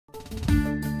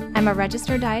I'm a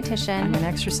registered dietitian. I'm an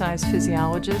exercise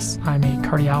physiologist. I'm a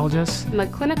cardiologist. I'm a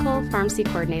clinical pharmacy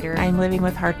coordinator. I'm living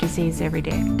with heart disease every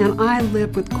day. And I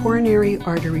live with coronary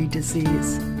artery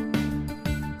disease.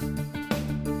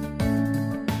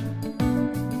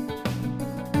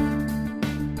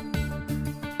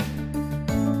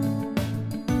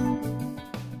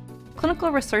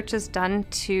 Clinical research is done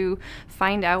to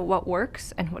find out what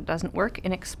works and what doesn't work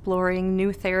in exploring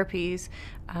new therapies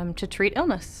to treat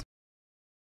illness.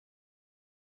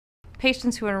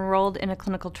 Patients who are enrolled in a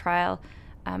clinical trial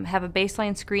have a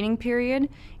baseline screening period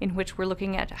in which we're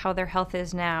looking at how their health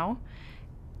is now,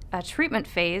 a treatment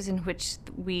phase in which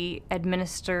we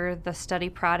administer the study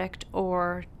product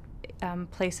or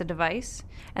place a device,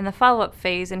 and the follow-up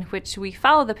phase in which we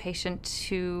follow the patient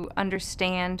to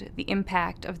understand the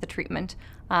impact of the treatment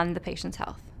on the patient's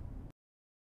health.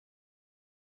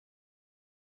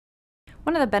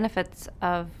 One of the benefits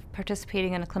of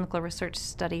participating in a clinical research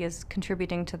study is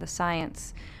contributing to the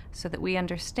science so that we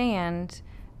understand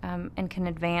and can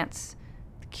advance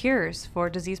the cures for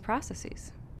disease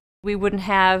processes. We wouldn't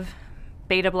have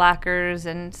beta blockers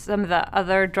and some of the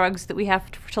other drugs that we have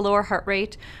to lower heart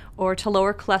rate or to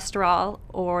lower cholesterol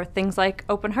or things like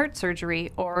open heart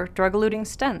surgery or drug-eluting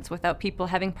stents without people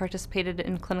having participated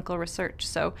in clinical research.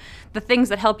 So the things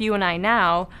that help you and I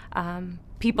now,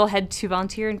 people had to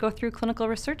volunteer and go through clinical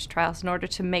research trials in order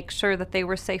to make sure that they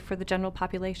were safe for the general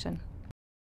population.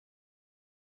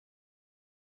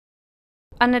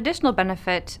 An additional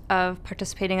benefit of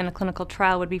participating in a clinical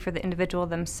trial would be for the individual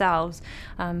themselves,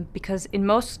 because in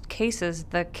most cases,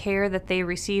 the care that they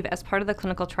receive as part of the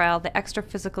clinical trial, the extra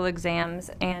physical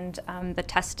exams and the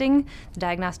testing, the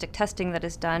diagnostic testing that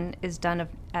is done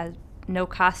at no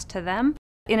cost to them.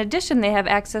 In addition, they have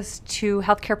access to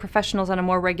healthcare professionals on a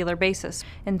more regular basis.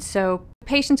 And so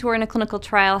patients who are in a clinical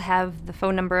trial have the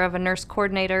phone number of a nurse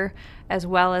coordinator as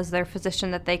well as their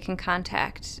physician that they can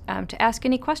contact to ask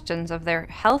any questions of their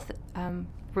health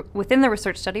within the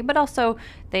research study, but also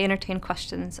they entertain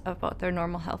questions about their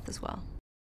normal health as well.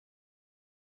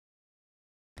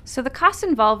 So the costs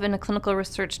involved in a clinical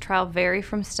research trial vary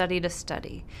from study to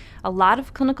study. A lot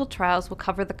of clinical trials will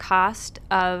cover the cost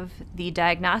of the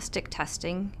diagnostic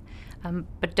testing,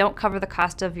 but don't cover the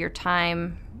cost of your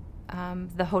time,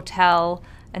 the hotel,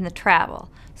 and the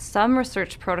travel. Some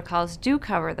research protocols do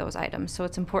cover those items, so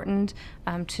it's important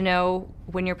to know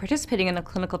when you're participating in a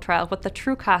clinical trial what the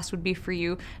true cost would be for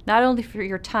you, not only for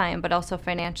your time, but also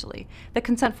financially. The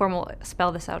consent form will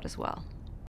spell this out as well.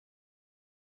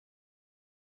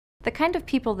 The kind of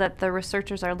people that the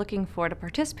researchers are looking for to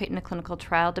participate in a clinical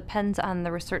trial depends on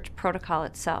the research protocol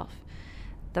itself.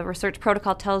 The research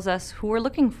protocol tells us who we're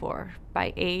looking for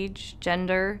by age,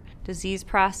 gender, disease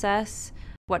process,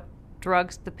 what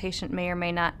drugs the patient may or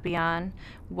may not be on,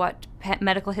 what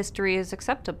medical history is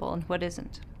acceptable and what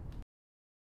isn't.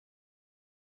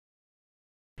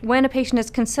 When a patient is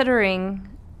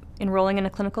considering enrolling in a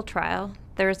clinical trial,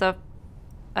 there's a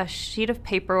sheet of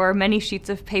paper or many sheets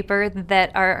of paper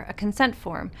that are a consent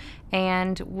form.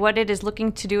 And what it is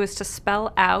looking to do is to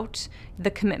spell out the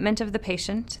commitment of the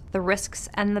patient, the risks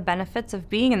and the benefits of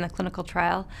being in the clinical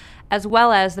trial, as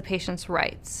well as the patient's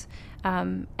rights.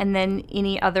 And then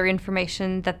any other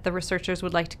information that the researchers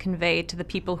would like to convey to the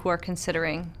people who are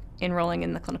considering enrolling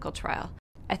in the clinical trial.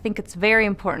 I think it's very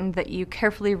important that you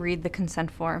carefully read the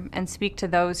consent form and speak to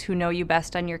those who know you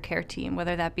best on your care team,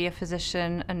 whether that be a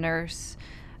physician, a nurse,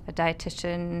 a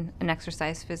dietitian, an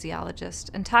exercise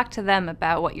physiologist, and talk to them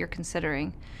about what you're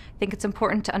considering. I think it's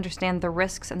important to understand the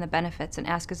risks and the benefits and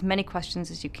ask as many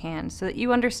questions as you can so that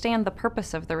you understand the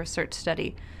purpose of the research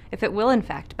study, if it will in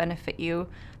fact benefit you,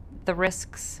 the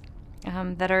risks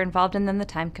that are involved, and then the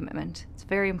time commitment. It's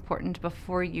very important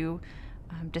before you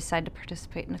decide to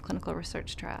participate in a clinical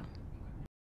research trial.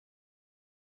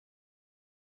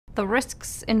 The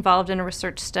risks involved in a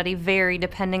research study vary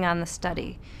depending on the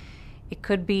study. It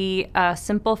could be a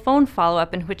simple phone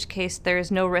follow-up, in which case there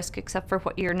is no risk except for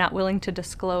what you're not willing to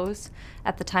disclose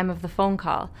at the time of the phone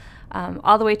call,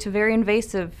 all the way to very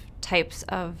invasive types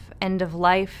of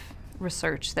end-of-life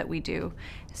research that we do.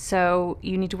 So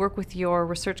you need to work with your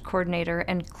research coordinator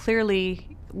and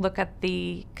clearly look at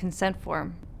the consent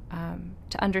form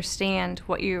to understand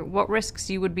what risks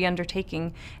you would be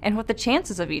undertaking and what the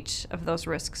chances of each of those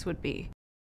risks would be.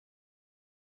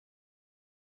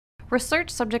 Research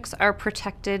subjects are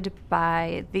protected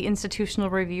by the Institutional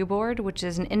Review Board, which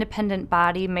is an independent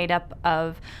body made up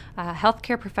of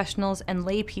healthcare professionals and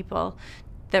lay people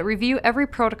that review every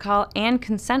protocol and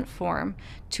consent form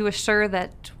to assure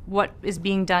that what is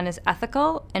being done is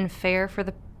ethical and fair for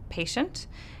the patient,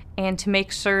 and to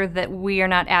make sure that we are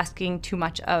not asking too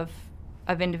much of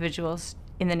individuals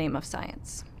in the name of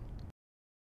science.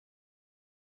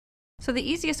 So the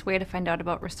easiest way to find out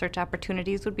about research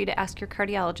opportunities would be to ask your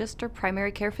cardiologist or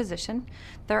primary care physician.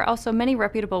 There are also many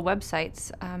reputable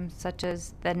websites, such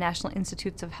as the National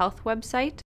Institutes of Health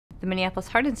website. The Minneapolis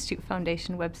Heart Institute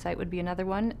Foundation website would be another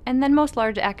one. And then most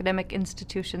large academic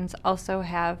institutions also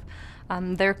have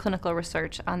their clinical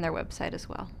research on their website as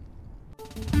well.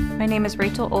 My name is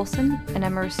Rachel Olson, and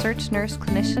I'm a research nurse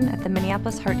clinician at the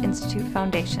Minneapolis Heart Institute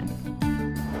Foundation.